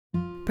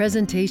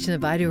Presentation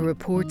of Idaho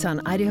Reports on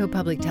Idaho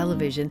Public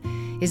Television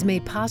is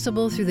made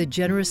possible through the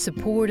generous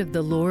support of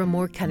the Laura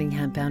Moore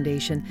Cunningham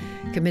Foundation,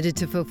 committed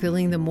to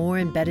fulfilling the Moore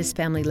and Bettis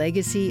family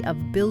legacy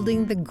of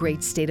building the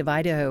great state of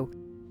Idaho.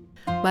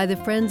 By the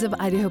Friends of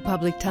Idaho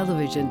Public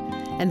Television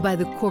and by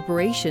the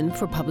Corporation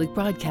for Public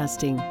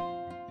Broadcasting.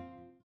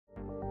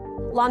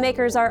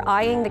 Lawmakers are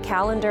eyeing the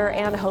calendar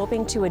and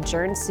hoping to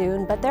adjourn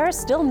soon, but there are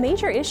still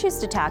major issues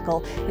to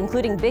tackle,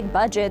 including big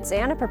budgets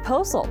and a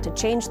proposal to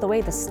change the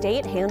way the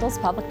state handles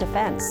public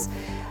defense.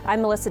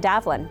 I'm Melissa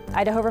Davlin.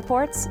 Idaho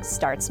Reports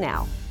starts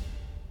now.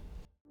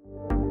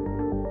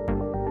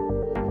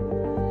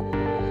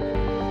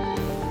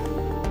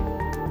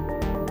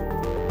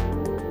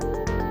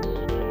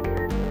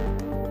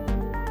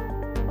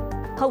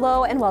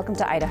 Hello and welcome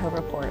to Idaho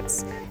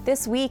Reports.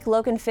 This week,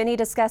 Logan Finney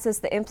discusses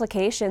the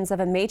implications of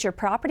a major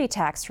property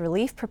tax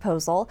relief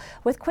proposal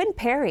with Quinn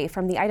Perry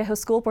from the Idaho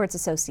School Boards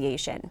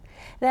Association.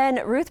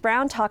 Then Ruth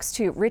Brown talks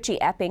to Ritchie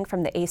Eppink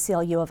from the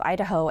ACLU of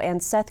Idaho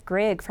and Seth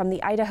Grigg from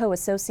the Idaho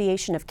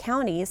Association of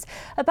Counties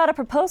about a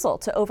proposal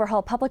to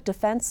overhaul public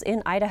defense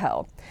in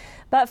Idaho.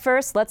 But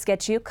first, let's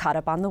get you caught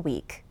up on the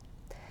week.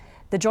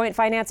 The Joint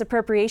Finance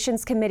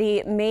Appropriations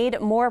Committee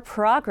made more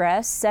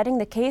progress setting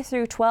the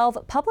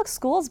K-12 public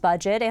schools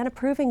budget and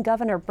approving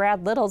Governor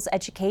Brad Little's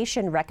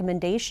education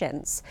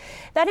recommendations.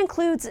 That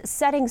includes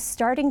setting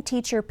starting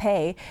teacher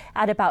pay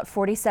at about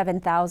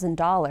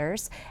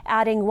 $47,000,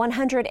 adding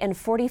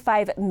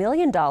 $145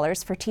 million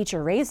for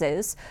teacher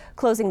raises,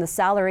 closing the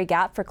salary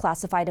gap for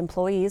classified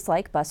employees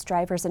like bus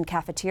drivers and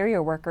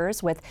cafeteria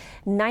workers with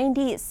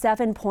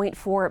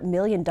 $97.4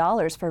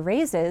 million for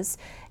raises,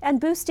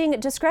 and boosting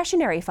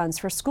discretionary funds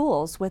for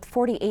schools with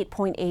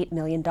 $48.8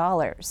 million.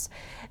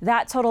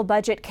 That total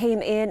budget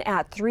came in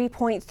at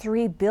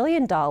 $3.3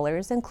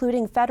 billion,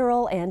 including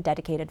federal and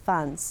dedicated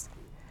funds.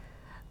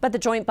 But the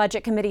Joint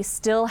Budget Committee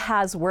still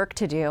has work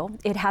to do.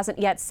 It hasn't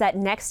yet set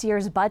next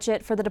year's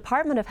budget for the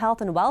Department of Health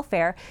and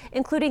Welfare,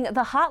 including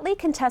the hotly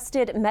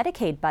contested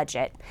Medicaid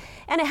budget.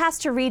 And it has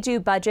to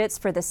redo budgets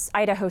for the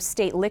Idaho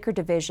State Liquor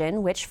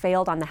Division, which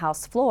failed on the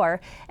House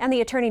floor, and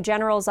the Attorney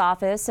General's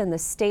Office and the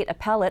State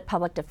Appellate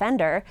Public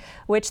Defender,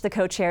 which the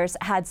co-chairs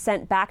had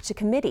sent back to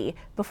committee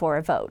before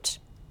a vote.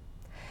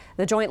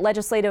 The Joint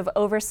Legislative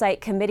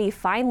Oversight Committee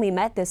finally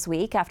met this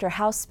week after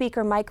House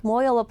Speaker Mike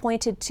Moyle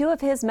appointed two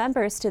of his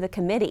members to the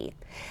committee.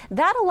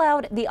 That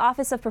allowed the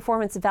Office of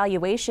Performance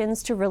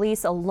Evaluations to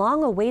release a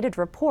long-awaited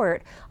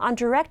report on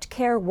direct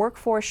care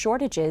workforce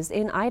shortages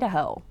in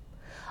Idaho.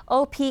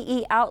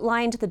 OPE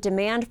outlined the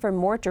demand for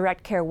more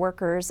direct care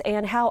workers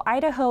and how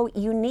Idaho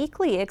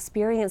uniquely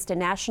experienced a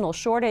national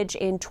shortage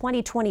in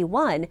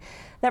 2021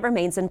 that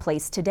remains in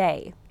place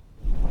today.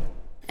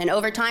 And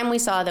over time, we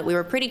saw that we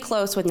were pretty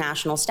close with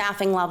national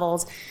staffing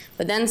levels,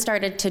 but then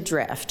started to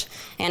drift.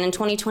 And in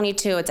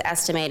 2022, it's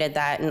estimated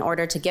that in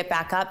order to get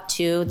back up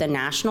to the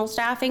national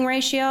staffing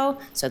ratio,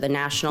 so the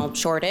national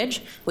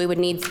shortage, we would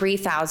need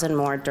 3,000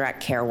 more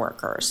direct care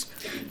workers.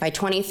 By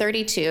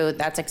 2032,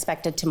 that's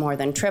expected to more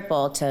than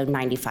triple to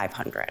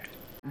 9,500.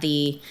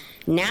 The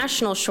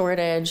national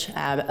shortage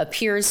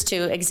appears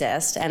to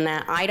exist, and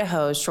that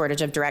Idaho's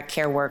shortage of direct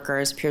care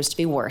workers appears to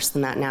be worse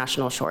than that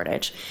national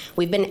shortage.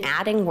 We've been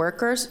adding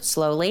workers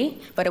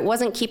slowly, but it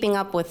wasn't keeping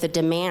up with the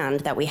demand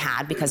that we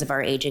had because of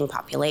our aging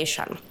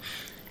population.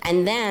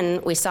 And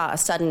then we saw a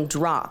sudden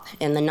drop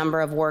in the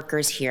number of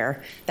workers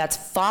here that's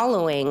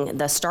following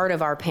the start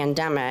of our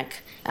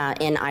pandemic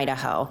in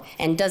Idaho,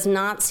 and does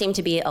not seem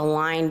to be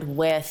aligned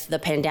with the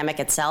pandemic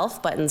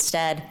itself, but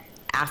instead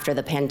after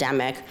the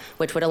pandemic,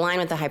 which would align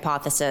with the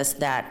hypothesis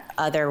that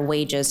other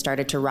wages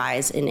started to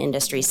rise in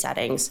industry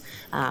settings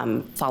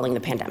following the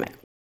pandemic.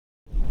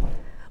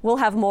 We'll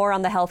have more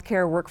on the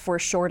healthcare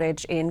workforce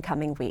shortage in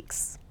coming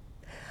weeks.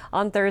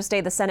 On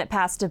Thursday, the Senate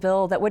passed a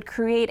bill that would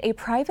create a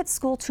private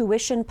school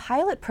tuition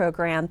pilot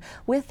program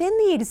within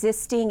the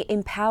existing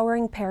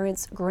Empowering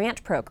Parents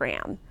grant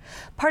program.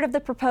 Part of the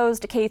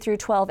proposed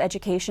K-12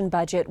 education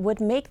budget would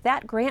make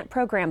that grant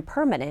program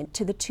permanent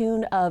to the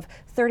tune of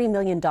 $30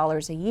 million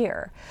a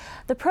year.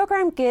 The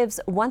program gives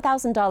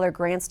 $1,000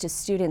 grants to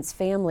students'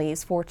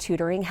 families for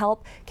tutoring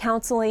help,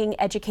 counseling,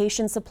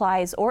 education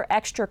supplies, or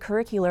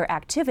extracurricular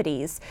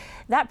activities.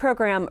 That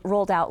program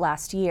rolled out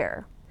last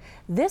year.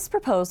 This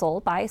proposal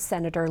by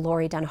Senator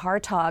Lori Dunn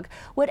Hartog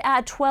would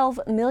add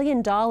 $12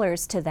 million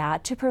to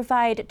that to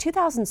provide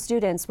 2,000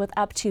 students with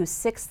up to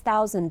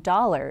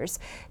 $6,000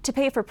 to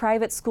pay for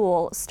private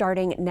school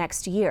starting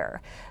next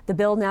year. The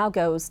bill now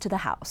goes to the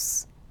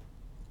House.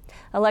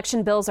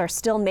 Election bills are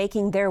still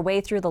making their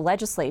way through the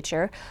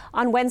legislature.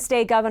 On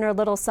Wednesday, Governor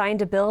Little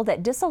signed a bill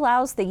that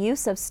disallows the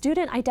use of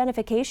student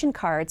identification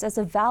cards as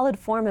a valid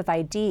form of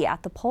ID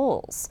at the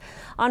polls.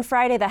 On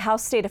Friday, the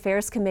House State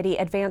Affairs Committee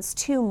advanced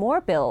two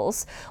more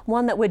bills,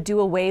 one that would do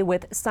away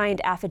with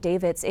signed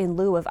affidavits in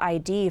lieu of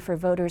ID for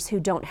voters who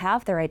don't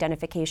have their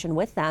identification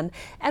with them,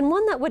 and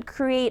one that would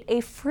create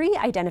a free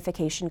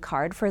identification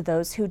card for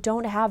those who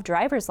don't have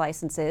driver's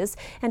licenses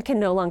and can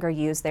no longer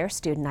use their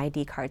student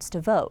ID cards to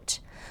vote.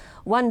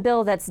 One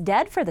bill that's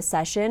dead for the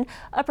session,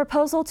 a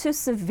proposal to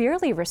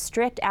severely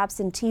restrict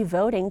absentee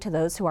voting to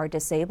those who are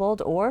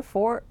disabled or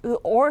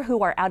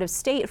who are out of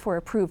state for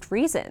approved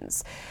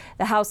reasons.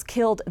 The House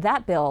killed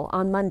that bill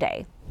on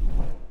Monday.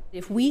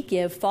 If we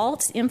give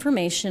false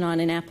information on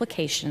an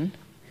application,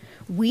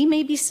 we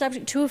may be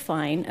subject to a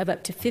fine of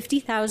up to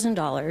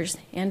 $50,000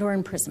 and/or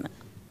imprisonment.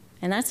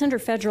 And that's under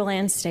federal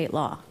and state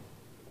law.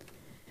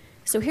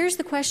 So here's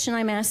the question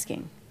I'm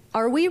asking.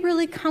 Are we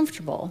really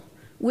comfortable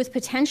with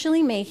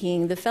potentially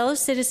making the fellow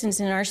citizens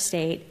in our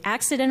state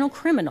accidental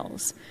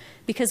criminals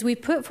because we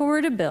put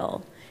forward a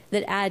bill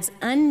that adds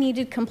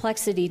unneeded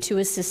complexity to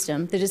a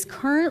system that is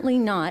currently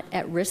not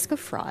at risk of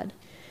fraud,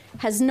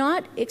 has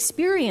not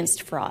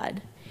experienced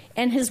fraud,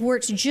 and has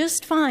worked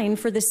just fine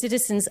for the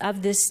citizens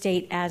of this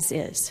state as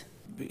is?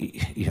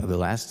 You know, the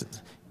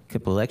last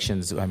couple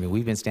elections, I mean,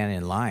 we've been standing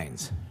in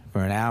lines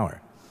for an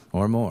hour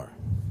or more.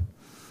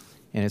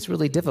 And it's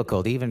really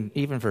difficult,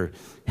 even for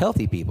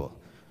healthy people,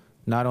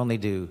 not only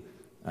to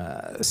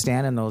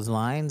stand in those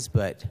lines,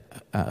 but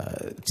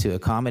to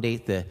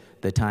accommodate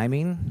the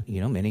timing.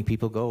 You know, many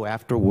people go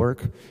after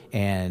work,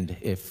 and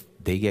if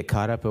they get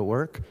caught up at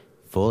work,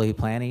 fully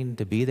planning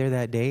to be there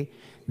that day,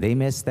 they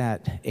miss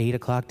that 8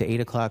 o'clock to 8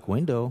 o'clock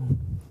window,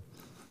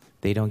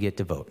 they don't get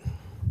to vote.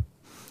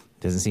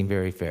 Doesn't seem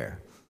very fair.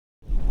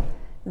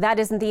 That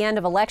isn't the end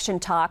of election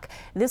talk.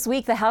 This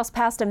week, the House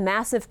passed a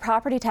massive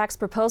property tax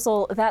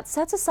proposal that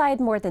sets aside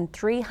more than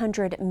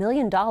 $300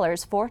 million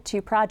for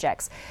two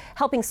projects,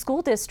 helping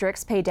school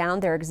districts pay down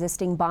their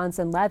existing bonds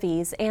and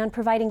levies and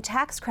providing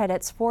tax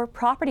credits for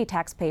property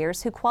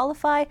taxpayers who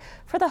qualify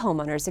for the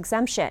homeowner's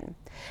exemption.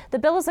 The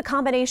bill is a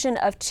combination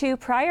of two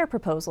prior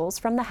proposals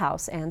from the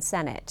House and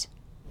Senate.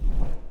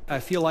 I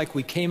feel like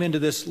we came into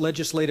this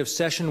legislative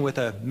session with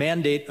a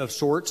mandate of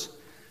sorts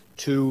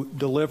to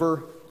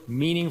deliver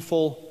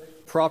meaningful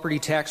property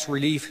tax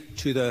relief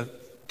to the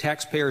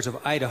taxpayers of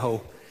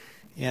Idaho.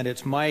 And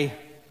it's my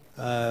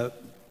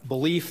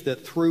belief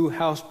that through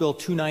House Bill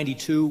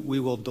 292, we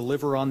will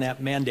deliver on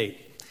that mandate.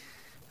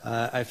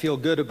 I feel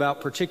good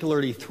about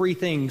particularly three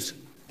things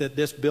that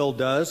this bill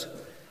does.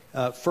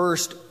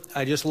 First,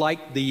 I just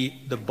like the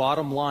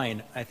bottom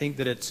line. I think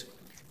that it's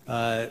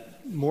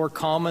more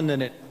common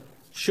than it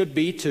should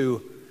be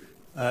to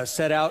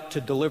set out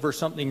to deliver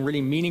something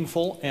really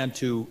meaningful and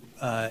to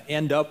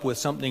end up with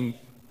something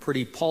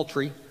pretty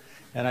paltry.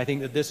 And I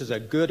think that this is a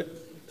good,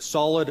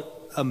 solid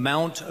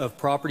amount of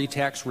property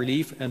tax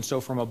relief. And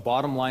so from a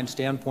bottom line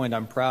standpoint,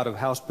 I'm proud of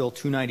House Bill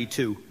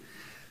 292.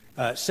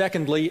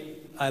 Secondly,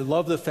 I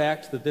love the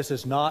fact that this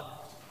is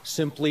not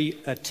simply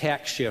a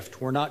tax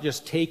shift. We're not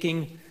just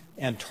taking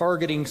and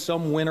targeting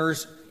some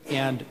winners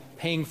and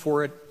paying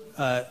for it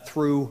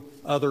through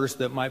others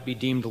that might be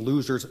deemed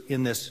losers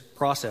in this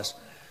process.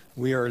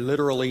 We are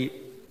literally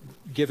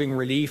giving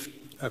relief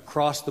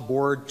across the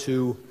board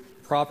to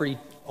property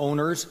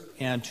owners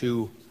and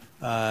to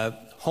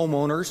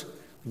homeowners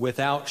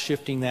without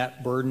shifting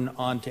that burden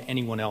onto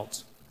anyone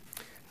else.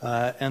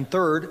 And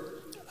third,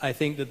 I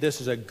think that this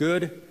is a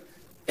good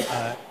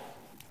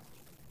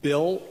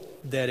bill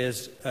that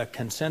is a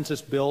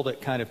consensus bill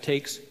that kind of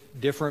takes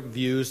different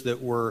views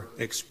that were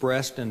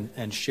expressed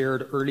and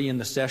shared early in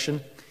the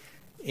session,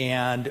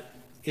 and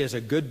is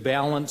a good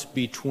balance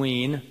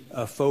between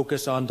a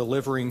focus on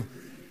delivering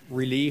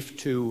relief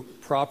to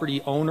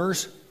property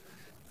owners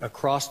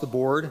across the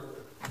board,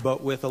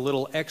 but with a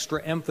little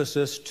extra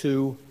emphasis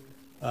to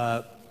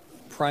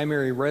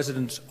primary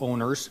residence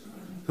owners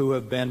who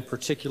have been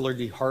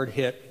particularly hard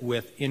hit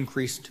with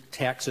increased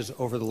taxes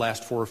over the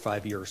last 4 or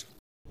 5 years.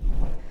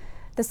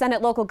 The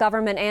Senate Local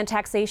Government and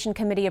Taxation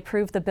Committee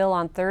approved the bill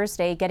on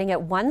Thursday, getting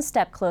it one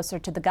step closer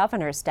to the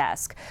governor's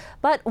desk.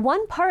 But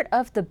one part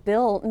of the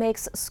bill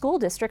makes school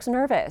districts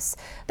nervous.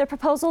 The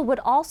proposal would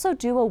also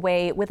do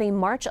away with a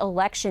March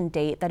election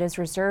date that is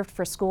reserved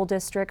for school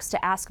districts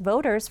to ask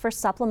voters for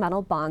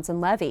supplemental bonds and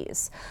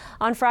levies.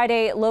 On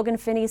Friday, Logan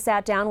Finney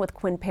sat down with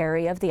Quinn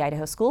Perry of the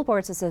Idaho School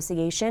Boards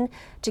Association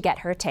to get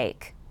her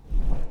take.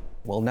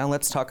 Well, now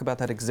let's talk about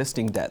that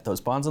existing debt,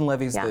 those bonds and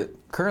levies that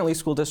currently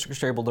school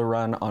districts are able to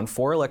run on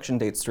 4 election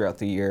dates throughout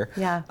the year.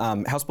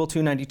 House Bill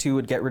 292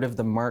 would get rid of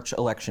the March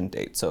election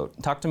date. So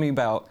talk to me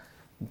about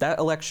that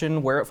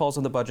election, where it falls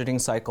in the budgeting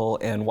cycle,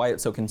 and why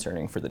it's so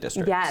concerning for the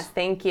districts. Yes,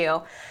 thank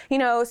you. You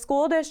know,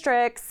 school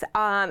districts,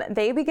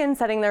 they begin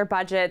setting their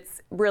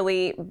budgets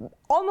really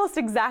almost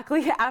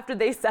exactly after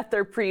they set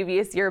their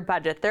previous year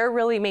budget. They're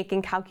really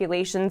making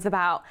calculations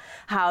about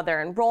how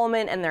their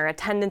enrollment and their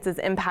attendance is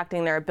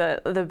impacting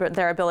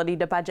their ability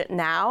to budget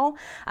now,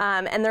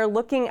 and they're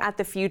looking at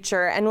the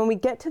future. And when we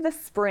get to the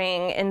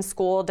spring in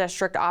school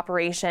district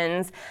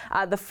operations,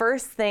 the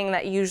first thing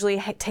that usually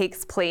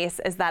takes place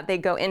is that they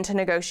go into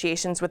negotiations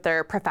with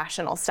their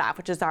professional staff,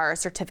 which is our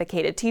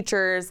certificated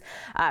teachers,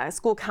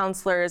 school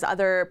counselors,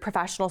 other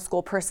professional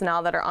school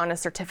personnel that are on a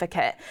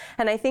certificate.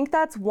 And I think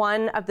that's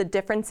one of the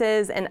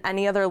differences in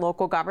any other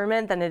local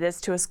government than it is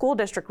to a school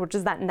district, which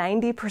is that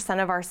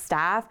 90% of our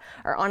staff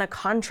are on a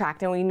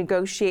contract and we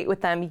negotiate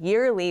with them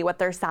yearly what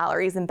their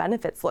salaries and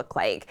benefits look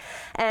like.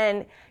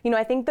 And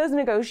I think those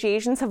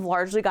negotiations have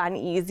largely gotten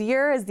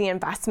easier as the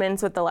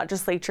investments with the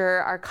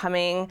legislature are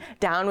coming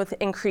down with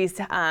increased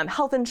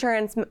health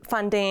insurance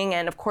funding,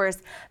 and of course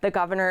the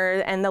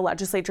governor and the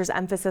legislature's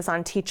emphasis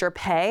on teacher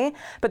pay.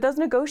 But those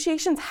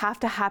negotiations have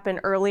to happen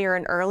earlier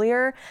and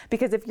earlier,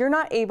 because if you're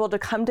not able to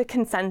come to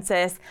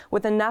consensus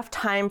with enough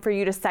time for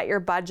you to set your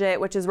budget,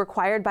 which is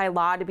required by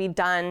law to be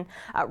done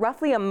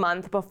roughly a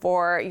month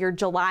before your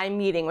July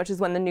meeting, which is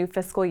when the new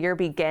fiscal year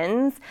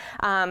begins,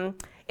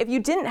 if you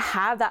didn't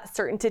have that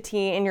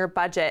certainty in your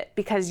budget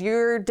because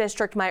your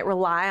district might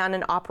rely on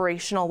an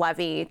operational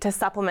levy to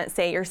supplement,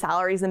 say, your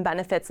salaries and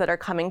benefits that are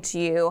coming to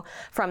you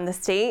from the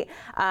state,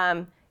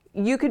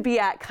 you could be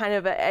at kind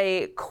of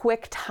a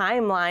quick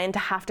timeline to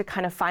have to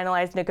kind of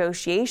finalize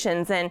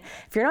negotiations. And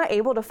if you're not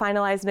able to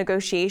finalize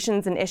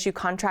negotiations and issue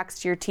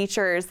contracts to your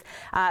teachers,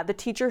 the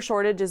teacher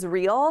shortage is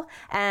real,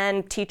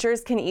 and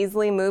teachers can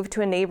easily move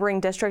to a neighboring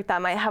district that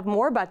might have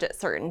more budget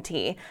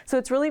certainty. So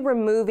it's really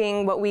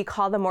removing what we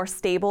call the more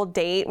stable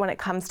date when it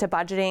comes to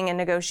budgeting and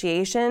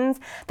negotiations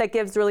that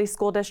gives really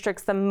school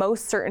districts the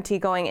most certainty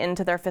going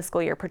into their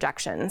fiscal year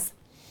projections.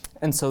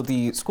 And so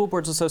the School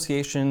Boards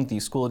Association, the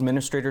School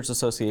Administrators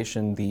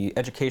Association, the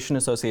Education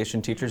Association,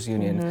 Teachers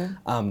Union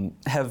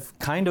have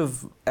kind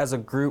of, as a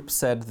group,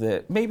 said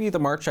that maybe the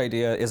March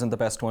idea isn't the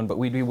best one, but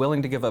we'd be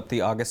willing to give up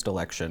the August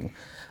election.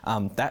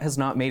 That has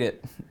not made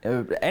it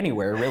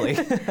anywhere, really.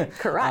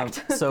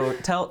 Correct. So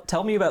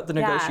tell me about the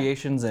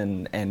negotiations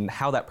and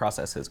how that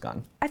process has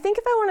gone. I think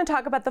if I want to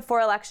talk about the 4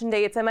 election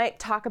dates, I might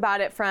talk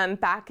about it from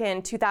back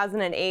in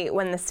 2008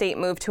 when the state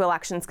moved to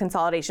elections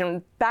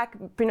consolidation. Back,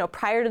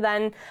 prior to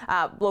then,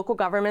 local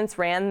governments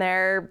ran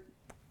their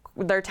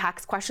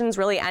tax questions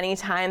really any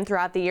time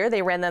throughout the year.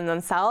 They ran them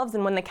themselves,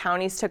 and when the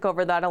counties took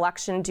over that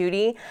election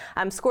duty,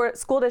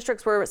 school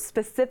districts were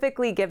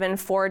specifically given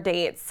 4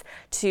 dates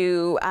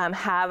to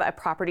have a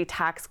property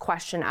tax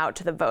question out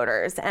to the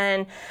voters.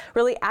 And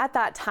really at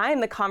that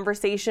time, the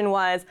conversation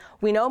was,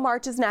 we know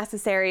March is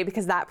necessary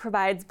because that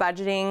provides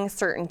budgeting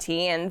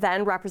certainty, and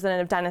then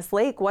Representative Dennis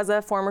Lake was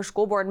a former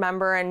school board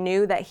member and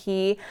knew that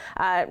he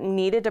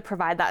needed to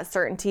provide that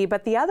certainty.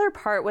 But the other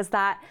part was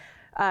that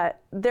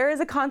there is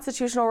a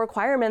constitutional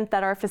requirement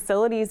that our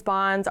facilities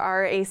bonds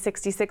are a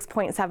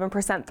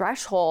 66.7%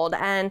 threshold.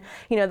 And,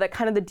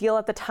 the deal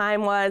at the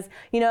time was,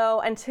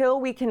 until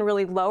we can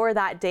really lower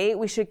that date,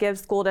 we should give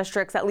school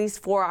districts at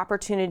least 4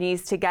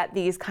 opportunities to get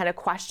these kind of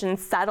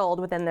questions settled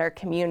within their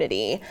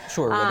community.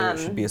 Sure, whether it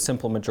should be a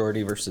simple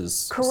majority versus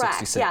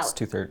 66,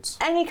 2/3.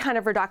 Any kind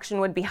of reduction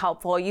would be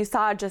helpful. You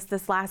saw just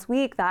this last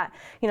week that,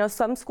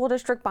 some school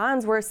district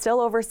bonds were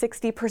still over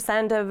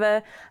 60% of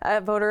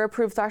a voter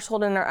approved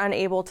threshold and are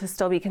unable to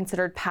still be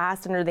considered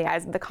passed under the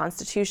eyes of the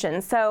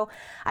Constitution. So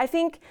I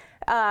think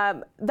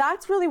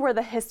that's really where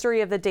the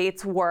history of the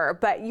dates were.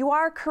 But you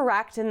are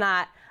correct in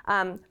that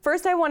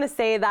first, I want to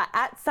say that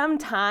at some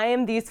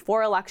time, these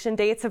 4 election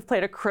dates have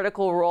played a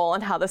critical role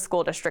in how the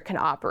school district can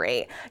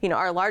operate.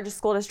 Our largest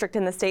school district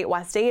in the state,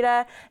 West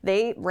Ada,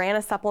 they ran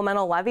a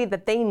supplemental levy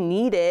that they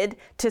needed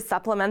to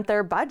supplement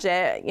their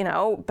budget,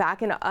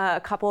 back in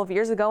a couple of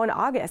years ago in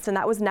August, and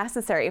that was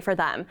necessary for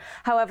them.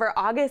 However,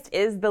 August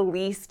is the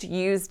least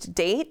used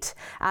date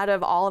out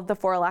of all of the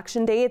 4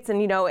 election dates, and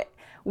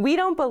we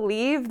don't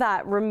believe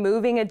that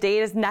removing a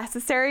date is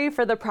necessary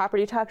for the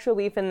property tax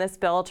relief in this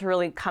bill to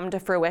really come to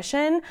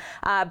fruition.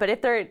 But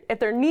if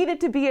there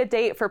needed to be a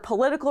date for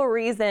political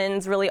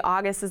reasons, really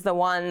August is the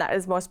one that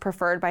is most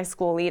preferred by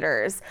school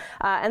leaders.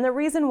 And the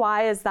reason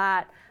why is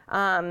that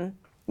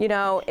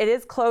it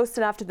is close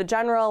enough to the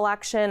general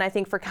election. I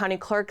think for county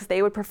clerks,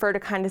 they would prefer to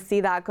kind of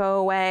see that go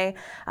away.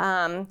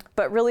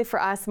 But really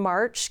for us,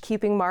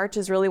 keeping March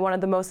is really one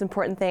of the most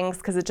important things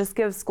because it just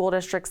gives school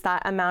districts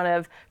that amount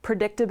of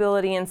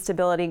predictability and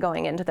stability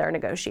going into their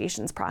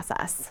negotiations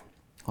process.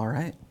 All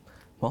right.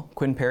 Well,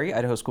 Quinn Perry,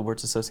 Idaho School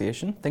Boards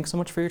Association, thanks so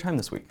much for your time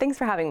this week. Thanks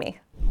for having me.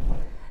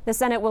 The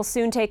Senate will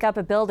soon take up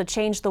a bill to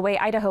change the way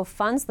Idaho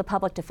funds the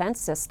public defense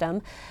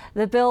system.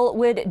 The bill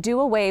would do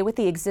away with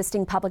the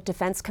existing Public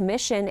Defense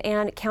Commission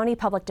and county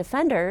public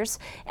defenders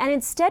and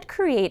instead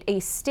create a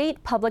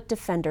state public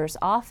defender's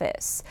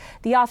office.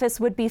 The office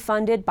would be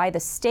funded by the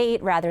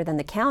state rather than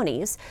the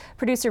counties.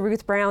 Producer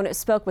Ruth Brown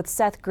spoke with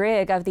Seth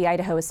Grigg of the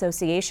Idaho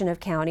Association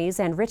of Counties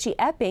and Ritchie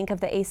Eppink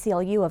of the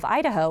ACLU of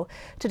Idaho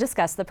to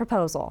discuss the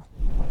proposal.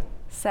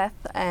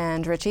 Seth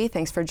and Ritchie,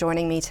 thanks for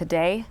joining me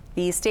today.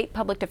 The State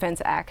Public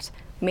Defense Act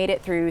made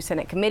it through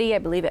Senate committee. I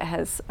believe it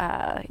has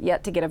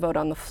yet to get a vote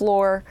on the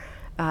floor.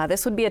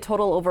 This would be a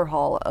total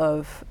overhaul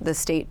of the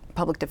state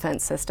public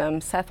defense system.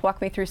 Seth,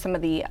 walk me through some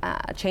of the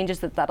changes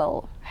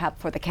that'll have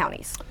for the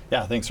counties.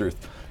 Yeah, thanks,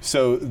 Ruth.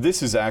 So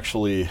this is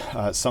actually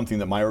something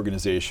that my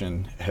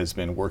organization has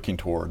been working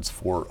towards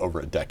for over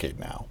a decade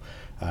now.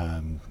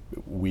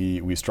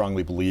 We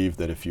strongly believe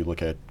that if you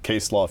look at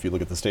case law, if you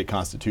look at the state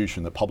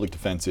constitution, that public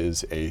defense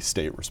is a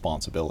state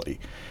responsibility.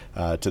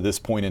 To this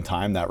point in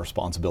time, that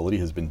responsibility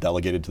has been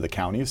delegated to the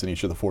counties, and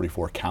each of the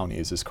 44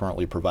 counties is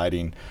currently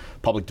providing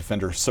public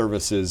defender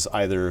services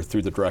either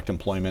through the direct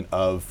employment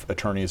of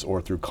attorneys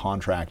or through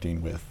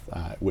contracting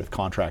with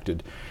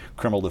contracted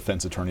criminal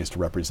defense attorneys to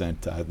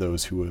represent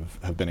those who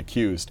have been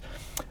accused.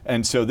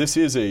 And so this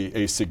is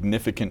a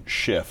significant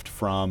shift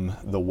from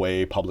the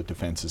way public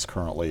defense is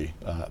currently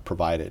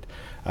provided.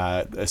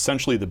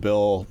 Essentially, the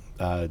bill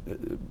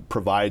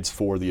provides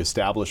for the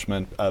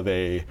establishment of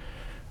a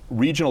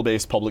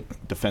regional-based public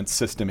defense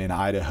system in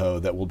Idaho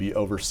that will be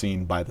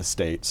overseen by the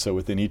state. So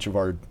within each of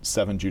our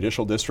 7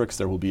 judicial districts,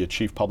 there will be a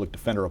chief public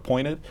defender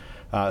appointed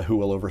who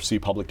will oversee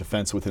public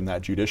defense within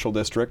that judicial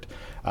district.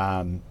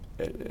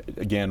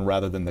 Again,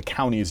 rather than the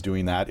counties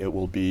doing that, it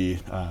will be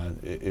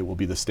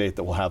the state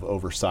that will have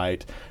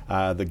oversight.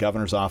 The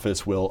governor's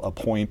office will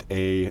appoint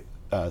a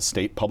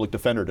state public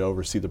defender to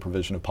oversee the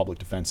provision of public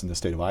defense in the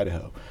state of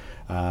Idaho.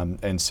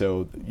 And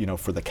so,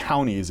 for the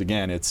counties,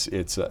 again,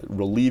 it's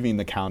relieving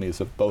the counties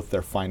of both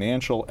their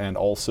financial and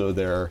also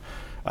their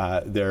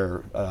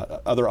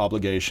other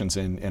obligations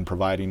in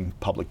providing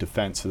public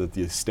defense, so that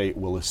the state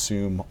will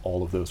assume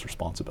all of those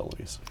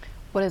responsibilities.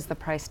 What is the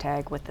price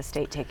tag with the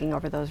state taking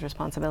over those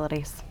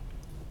responsibilities?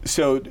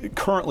 So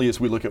currently, as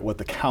we look at what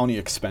the county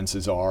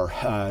expenses are,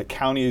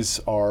 counties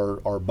are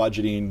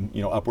budgeting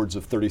upwards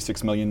of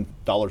 $36 million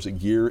a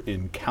year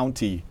in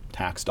county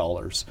tax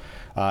dollars.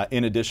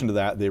 In addition to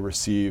that, they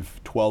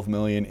receive $12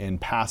 million in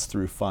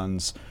pass-through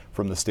funds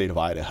from the state of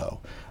Idaho.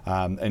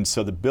 And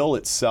so the bill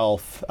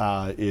itself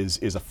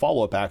is a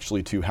follow-up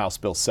actually to House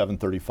Bill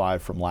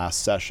 735 from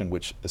last session,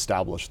 which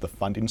established the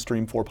funding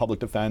stream for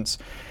public defense.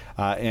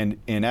 And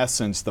in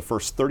essence, the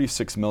first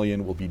 $36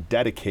 million will be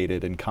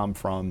dedicated and come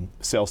from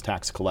sales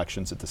tax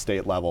collections at the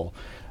state level.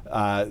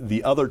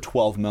 The other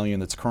 $12 million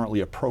that's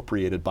currently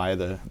appropriated by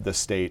the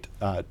state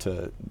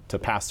to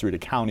pass through to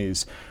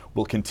counties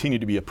will continue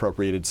to be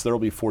appropriated. So there will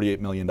be $48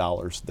 million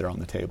there on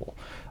the table.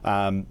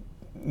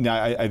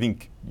 Now, I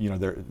think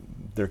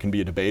there can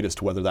be a debate as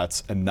to whether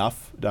that's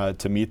enough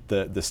to meet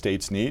the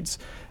state's needs.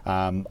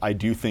 I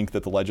do think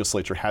that the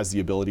legislature has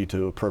the ability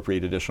to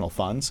appropriate additional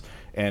funds.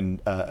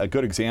 And a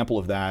good example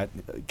of that,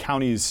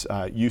 counties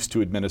used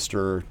to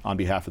administer on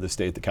behalf of the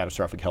state the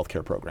catastrophic health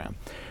care program.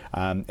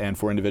 And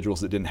for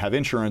individuals that didn't have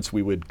insurance,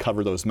 we would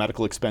cover those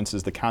medical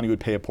expenses. The county would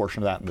pay a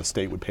portion of that and the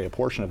state would pay a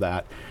portion of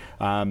that.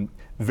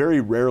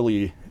 Very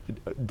rarely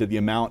did the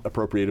amount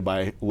appropriated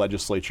by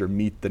legislature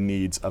meet the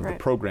needs of the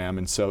program,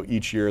 and so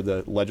each year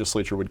the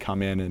legislature would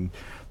come in and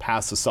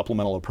pass a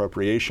supplemental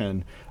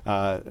appropriation,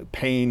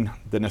 paying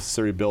the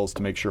necessary bills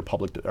to make sure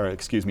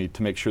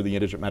to make sure the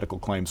indigent medical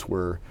claims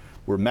were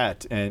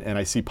met. And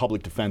I see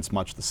public defense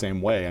much the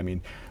same way. I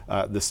mean,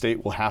 the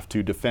state will have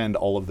to defend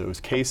all of those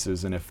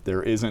cases, and if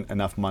there isn't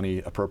enough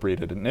money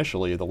appropriated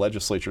initially, the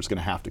legislature is going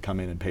to have to come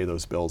in and pay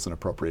those bills and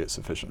appropriate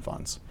sufficient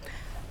funds.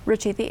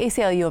 Ritchie, the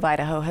ACLU of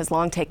Idaho has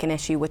long taken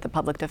issue with the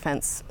public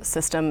defense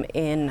system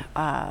in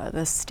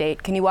the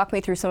state. Can you walk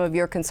me through some of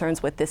your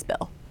concerns with this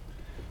bill?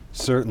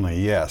 Certainly,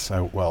 yes.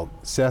 Well,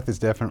 Seth is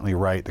definitely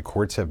right. The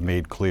courts have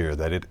made clear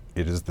that it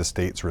is the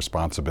state's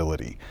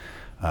responsibility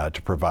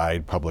to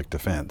provide public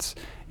defense.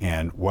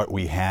 And what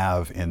we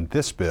have in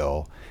this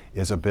bill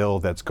is a bill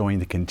that's going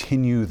to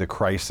continue the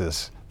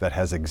crisis that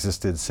has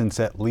existed since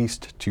at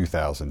least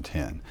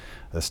 2010.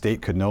 The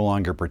state could no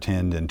longer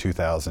pretend in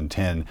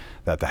 2010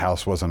 that the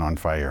house wasn't on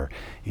fire,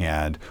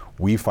 and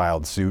we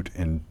filed suit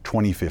in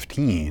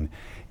 2015,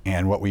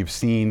 and what we've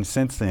seen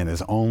since then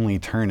is only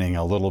turning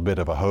a little bit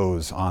of a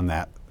hose on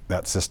that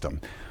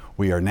system.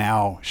 We are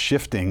now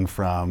shifting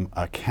from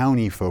a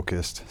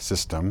county-focused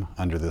system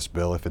under this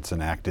bill, if it's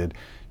enacted,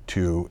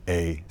 to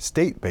a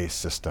state-based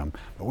system.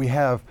 But we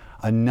have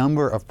a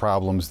number of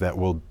problems that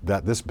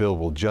this bill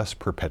will just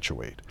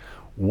perpetuate.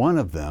 One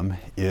of them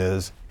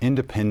is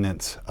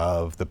independence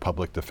of the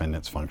public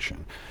defense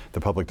function.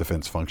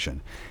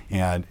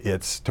 And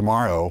it's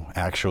tomorrow,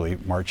 actually,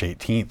 March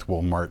 18th,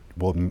 will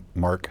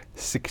mark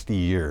 60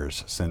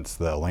 years since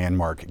the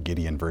landmark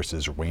Gideon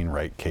versus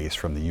Wainwright case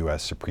from the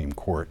U.S. Supreme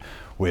Court,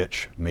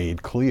 which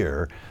made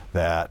clear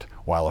that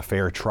while a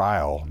fair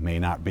trial may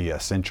not be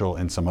essential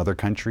in some other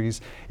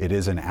countries, it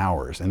is in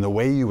ours. And the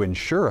way you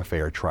ensure a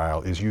fair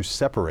trial is you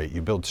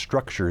build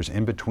structures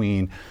in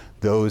between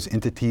those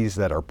entities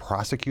that are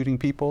prosecuting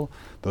people,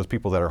 those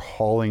people that are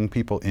hauling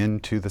people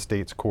into the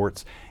state's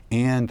courts,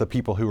 and the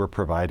people who are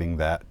providing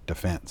that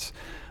defense.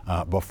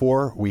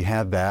 Before, we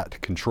had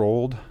that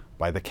controlled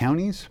by the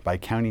counties, by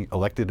county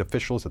elected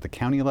officials at the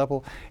county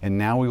level, and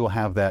now we will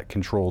have that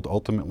controlled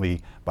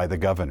ultimately by the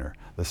governor,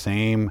 the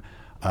same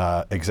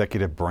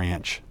executive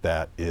branch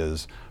that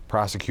is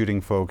prosecuting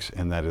folks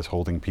and that is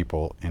holding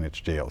people in its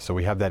jail. So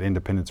we have that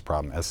independence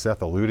problem. As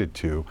Seth alluded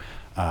to,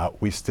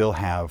 we still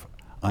have,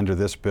 under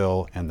this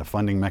bill and the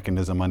funding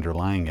mechanism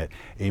underlying it,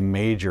 a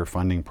major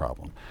funding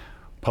problem.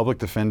 Public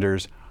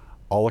defenders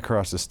all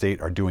across the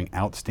state are doing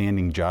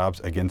outstanding jobs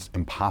against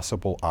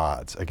impossible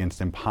odds,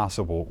 against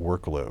impossible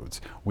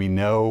workloads. We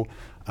know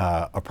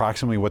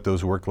approximately what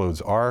those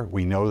workloads are.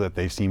 We know that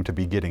they seem to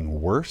be getting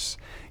worse,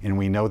 and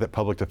we know that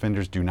public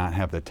defenders do not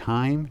have the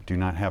time, do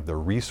not have the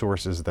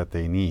resources that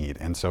they need.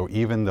 And so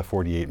even the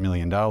 $48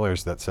 million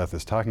that Seth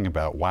is talking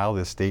about, while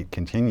this state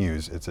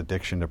continues its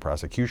addiction to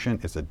prosecution,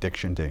 its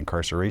addiction to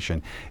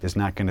incarceration, is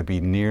not going to be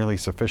nearly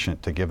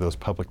sufficient to give those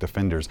public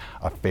defenders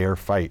a fair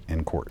fight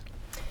in court.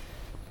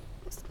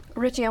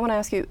 Ritchie, I want to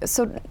ask you,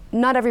 so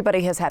not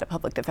everybody has had a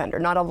public defender.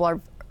 Not all of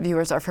our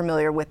viewers are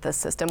familiar with this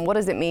system. What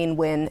does it mean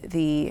when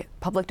the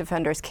public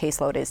defender's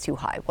caseload is too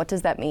high? What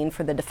does that mean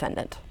for the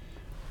defendant?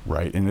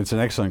 Right, and it's an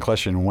excellent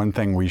question. One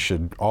thing we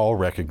should all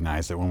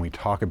recognize that when we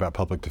talk about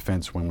public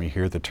defense, when we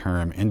hear the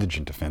term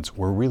indigent defense,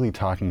 we're really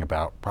talking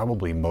about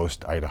probably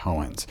most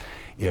Idahoans.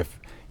 If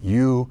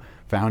you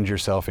found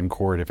yourself in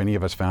court, if any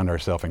of us found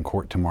ourselves in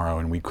court tomorrow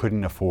and we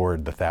couldn't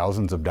afford the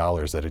thousands of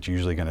dollars that it's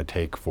usually going to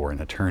take for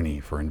an attorney,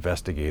 for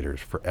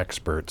investigators, for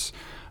experts,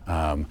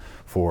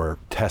 for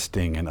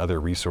testing and other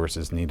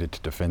resources needed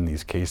to defend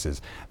these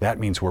cases, that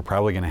means we're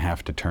probably going to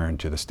have to turn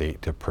to the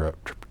state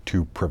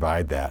to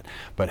provide that.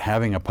 But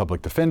having a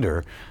public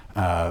defender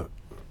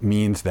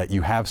means that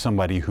you have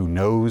somebody who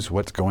knows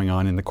what's going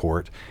on in the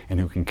court and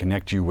who can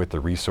connect you with the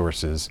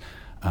resources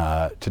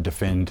to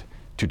defend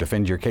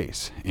your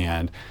case.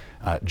 And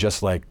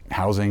just like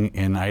housing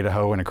in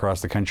Idaho and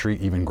across the country,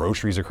 even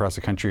groceries across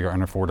the country are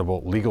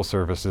unaffordable, legal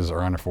services are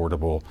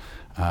unaffordable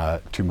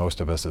to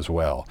most of us as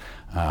well.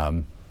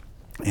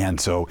 And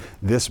so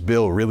this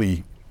bill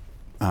really,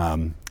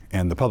 and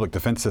the public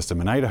defense system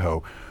in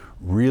Idaho,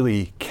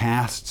 really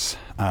casts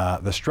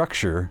the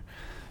structure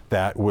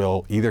that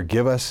will either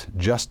give us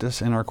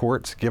justice in our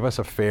courts, give us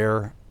a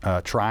fair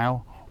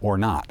trial, or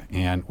not.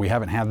 And we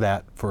haven't had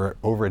that for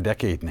over a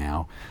decade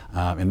now,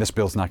 and this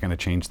bill's not going to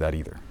change that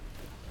either.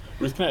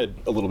 Ruth, can I add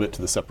a little bit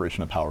to the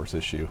separation of powers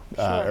issue,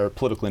 or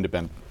political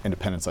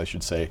independence, I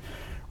should say.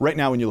 Right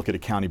now, when you look at a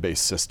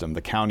county-based system,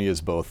 the county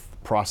is both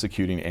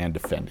prosecuting and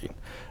defending.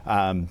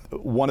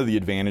 One of the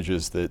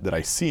advantages that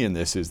I see in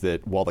this is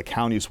that while the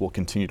counties will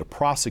continue to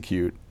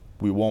prosecute,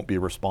 we won't be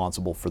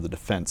responsible for the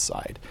defense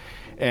side.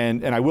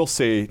 And I will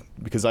say,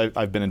 because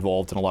I've been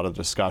involved in a lot of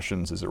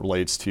discussions as it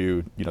relates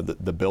to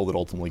the bill that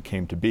ultimately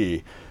came to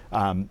be,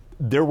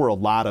 there were a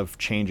lot of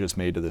changes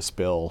made to this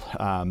bill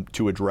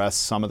to address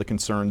some of the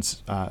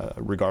concerns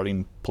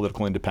regarding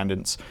political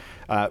independence.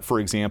 For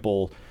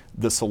example,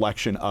 the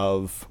selection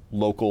of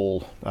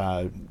local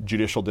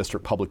judicial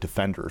district public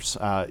defenders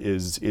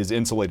is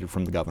insulated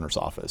from the governor's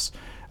office.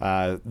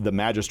 The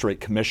magistrate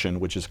commission,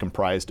 which is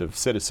comprised of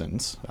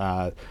citizens,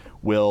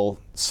 will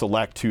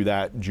select who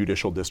that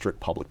judicial district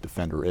public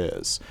defender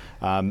is.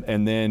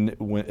 And then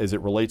as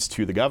it relates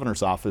to the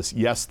governor's office,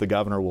 yes, the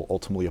governor will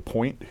ultimately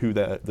appoint who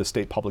the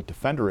state public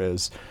defender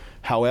is.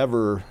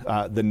 However,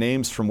 the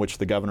names from which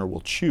the governor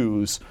will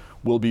choose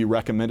will be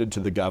recommended to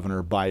the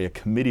governor by a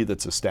committee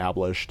that's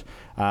established,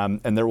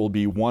 and there will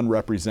be one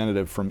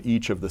representative from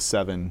each of the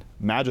 7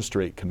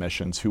 magistrate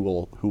commissions who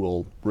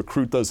will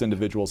recruit those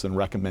individuals and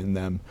recommend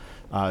them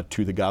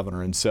to the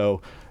governor. And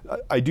so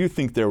I do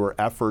think there were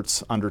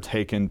efforts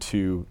undertaken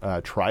to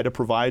try to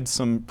provide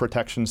some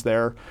protections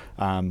there.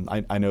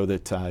 I know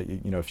that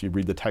if you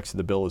read the text of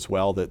the bill as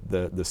well, that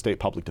the state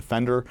public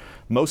defender,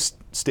 most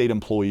state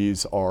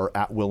employees are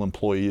at-will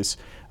employees.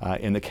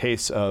 In the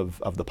case of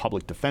the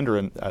public defender,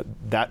 and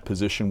that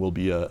position will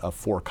be a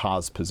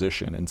for-cause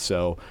position. And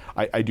so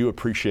I do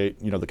appreciate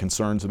the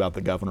concerns about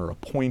the governor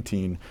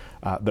appointing,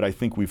 but I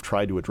think we've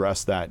tried to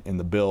address that in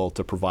the bill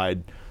to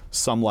provide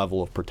some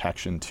level of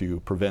protection to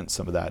prevent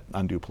some of that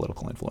undue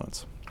political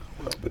influence.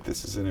 But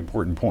this is an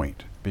important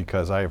point,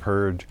 because I have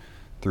heard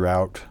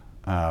throughout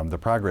the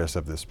progress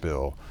of this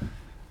bill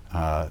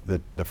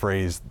the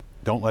phrase,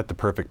 "Don't let the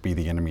perfect be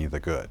the enemy of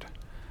the good."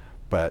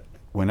 But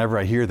whenever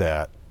I hear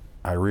that,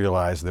 I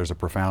realize there's a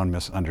profound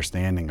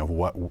misunderstanding of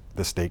what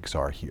the stakes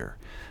are here.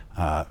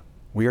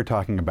 We are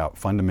talking about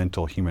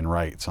fundamental human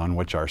rights on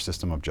which our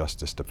system of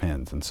justice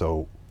depends. And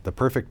so the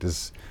perfect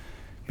is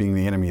being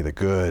the enemy of the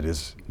good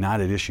is not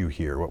at issue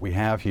here. What we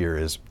have here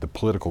is the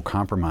political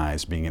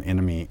compromise being an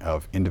enemy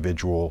of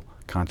individual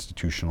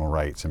constitutional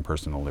rights and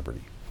personal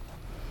liberty.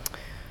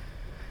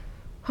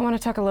 I want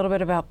to talk a little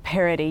bit about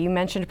parity. You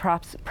mentioned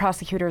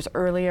prosecutors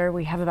earlier.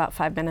 We have about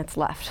 5 minutes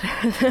left,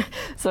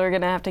 so we're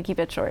going to have to keep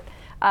it short.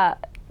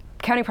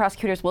 County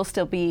prosecutors will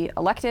still be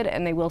elected,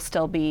 and they will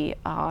still be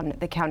on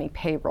the county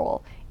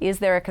payroll. Is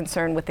there a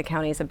concern with the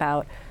counties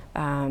about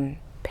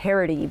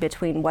parity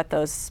between what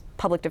those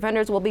public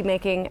defenders will be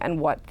making and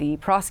what the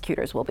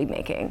prosecutors will be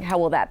making? How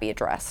will that be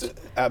addressed?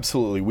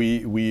 Absolutely.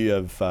 We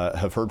have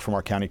heard from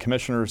our county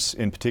commissioners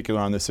in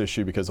particular on this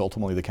issue, because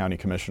ultimately the county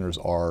commissioners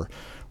are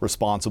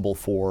responsible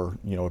for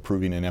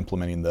approving and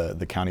implementing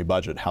the county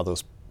budget, how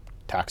those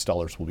tax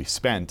dollars will be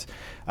spent.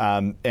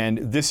 And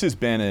this has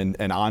been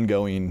an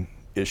ongoing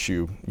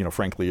issue,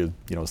 frankly,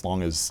 as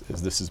long as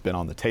this has been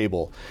on the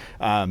table.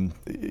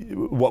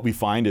 What we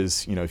find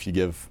is, if you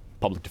give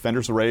public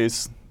defenders a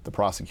raise, the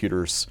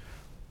prosecutors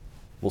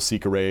will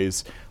seek a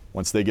raise.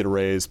 Once they get a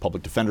raise,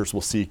 public defenders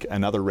will seek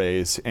another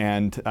raise.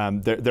 And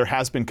there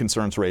has been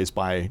concerns raised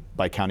by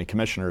county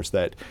commissioners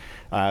that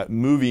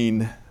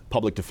moving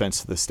public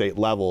defense to the state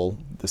level,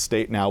 the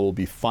state now will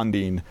be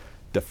funding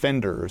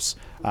defenders,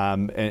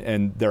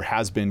 and there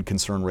has been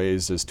concern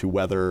raised as to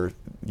whether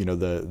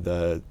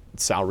the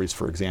salaries,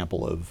 for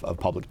example, of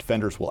public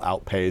defenders will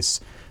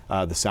outpace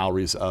the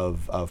salaries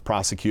of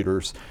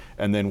prosecutors,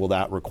 and then will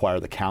that require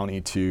the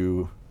county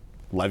to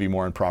levy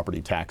more in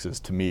property taxes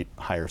to meet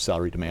higher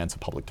salary demands of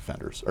public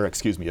defenders, or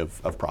excuse me,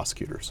 of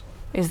prosecutors.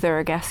 Is there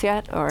a guess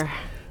yet, or?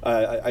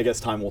 I guess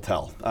time will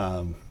tell,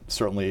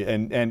 certainly.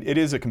 And it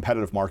is a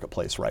competitive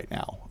marketplace right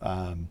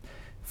now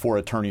for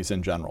attorneys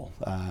in general.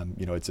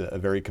 It's a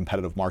very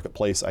competitive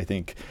marketplace. I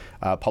think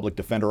public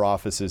defender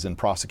offices and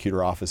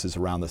prosecutor offices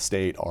around the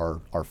state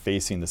are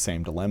facing the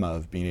same dilemma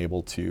of being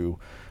able to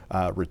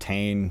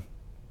retain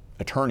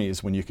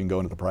attorneys when you can go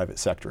into the private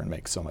sector and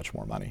make so much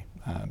more money.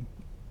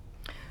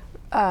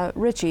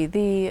 Ritchie,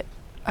 the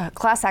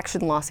class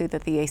action lawsuit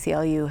that the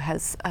ACLU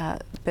has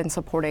been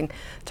supporting,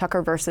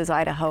 Tucker versus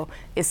Idaho,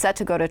 is set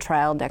to go to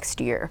trial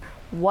next year.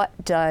 What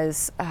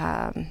does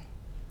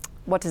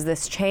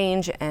this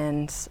change,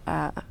 and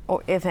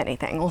or if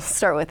anything, we'll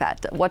start with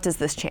that. What does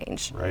this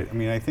change? Right. I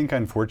mean, I think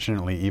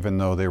unfortunately, even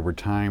though there were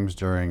times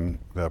during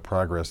the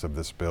progress of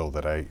this bill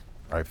that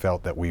I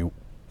felt that we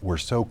were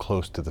so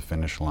close to the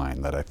finish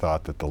line that I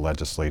thought that the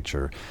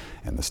legislature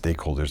and the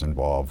stakeholders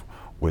involved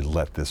would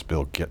let this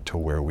bill get to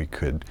where we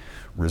could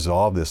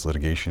resolve this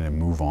litigation and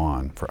move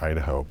on for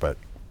Idaho, but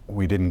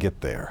we didn't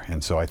get there.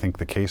 And so I think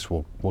the case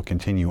will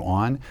continue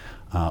on.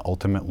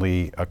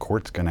 Ultimately, a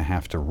court's going to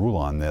have to rule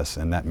on this,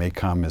 and that may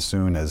come as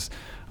soon as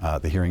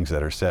the hearings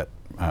that are set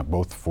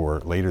both for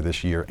later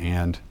this year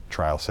and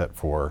trial set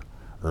for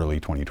early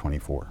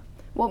 2024.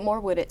 What more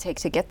would it take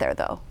to get there,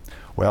 though?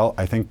 Well,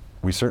 I think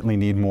we certainly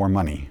need more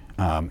money.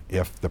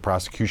 If the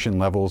prosecution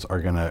levels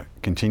are going to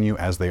continue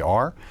as they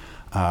are,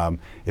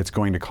 it's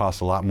going to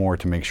cost a lot more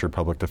to make sure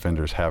public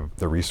defenders have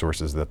the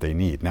resources that they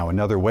need. Now,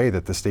 another way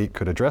that the state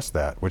could address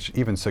that, which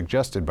even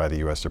suggested by the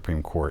U.S.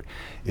 Supreme Court,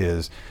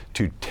 is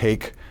to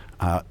take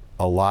a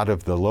lot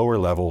of the lower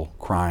level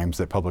crimes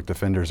that public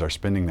defenders are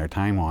spending their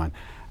time on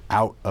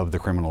out of the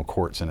criminal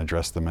courts and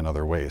address them in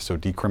other ways. So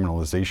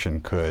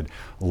decriminalization could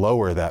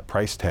lower that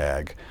price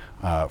tag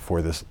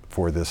for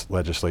this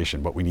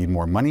legislation. But we need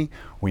more money.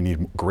 We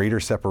need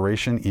greater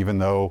separation, even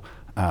though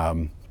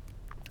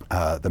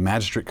the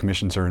magistrate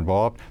commissions are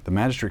involved. The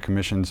magistrate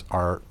commissions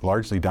are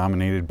largely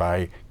dominated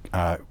by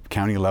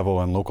county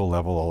level and local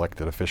level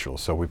elected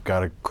officials. So we've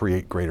got to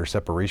create greater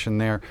separation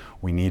there.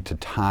 We need to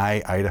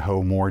tie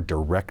Idaho more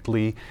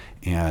directly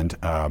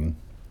and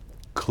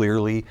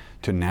clearly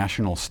to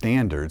national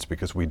standards,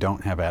 because we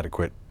don't have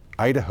adequate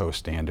Idaho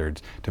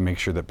standards to make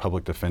sure that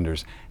public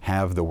defenders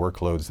have the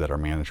workloads that are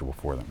manageable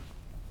for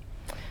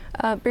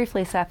them.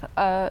 Briefly, Seth,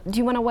 do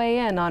you want to weigh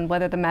in on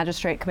whether the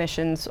magistrate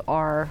commissions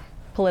are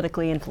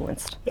politically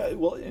influenced? Yeah,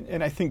 well,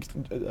 and I think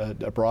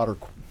a broader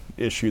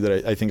issue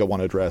that I think I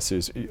want to address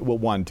is, well,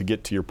 one, to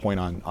get to your point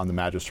on the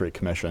magistrate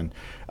commission.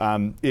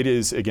 It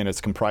is, again,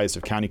 it's comprised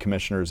of county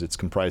commissioners, it's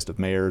comprised of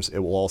mayors, it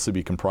will also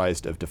be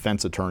comprised of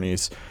defense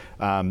attorneys.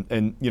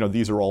 And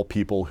these are all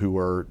people who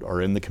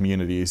are in the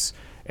communities.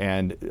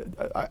 And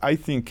I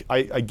think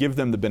I give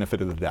them the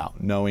benefit of the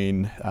doubt,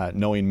 knowing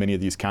many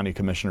of these county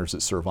commissioners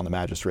that serve on the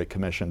magistrate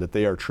commission, that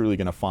they are truly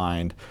going to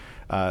find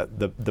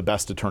the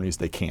best attorneys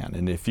they can.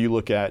 And if you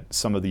look at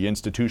some of the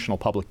institutional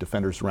public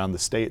defenders around the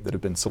state that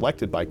have been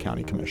selected by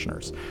county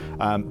commissioners,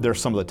 they're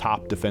some of the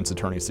top defense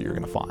attorneys that you're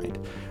going to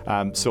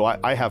find. So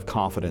I have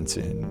confidence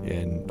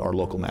in our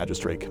local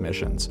magistrate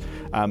commissions.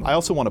 I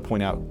also want to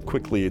point out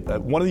quickly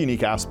that one of the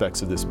unique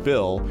aspects of this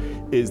bill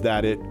is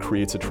that it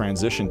creates a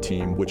transition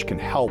team which can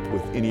help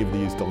with any of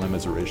these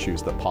dilemmas or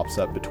issues that pops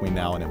up between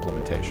now and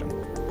implementation.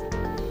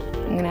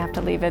 I'm going to have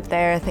to leave it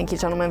there. Thank you,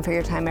 gentlemen, for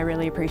your time. I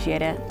really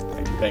appreciate it.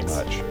 Thanks.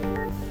 Much.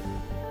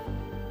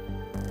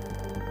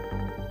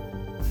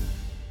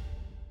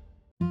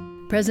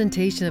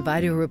 Presentation of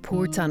Idaho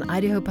Reports on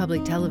Idaho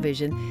Public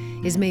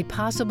Television is made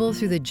possible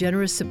through the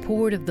generous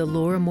support of the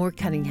Laura Moore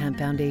Cunningham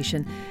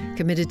Foundation,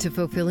 committed to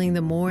fulfilling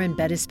the Moore and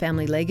Bettis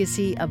family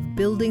legacy of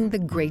building the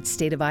great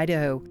state of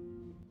Idaho,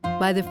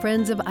 by the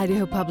Friends of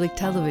Idaho Public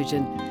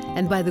Television,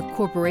 and by the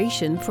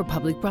Corporation for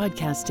Public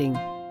Broadcasting.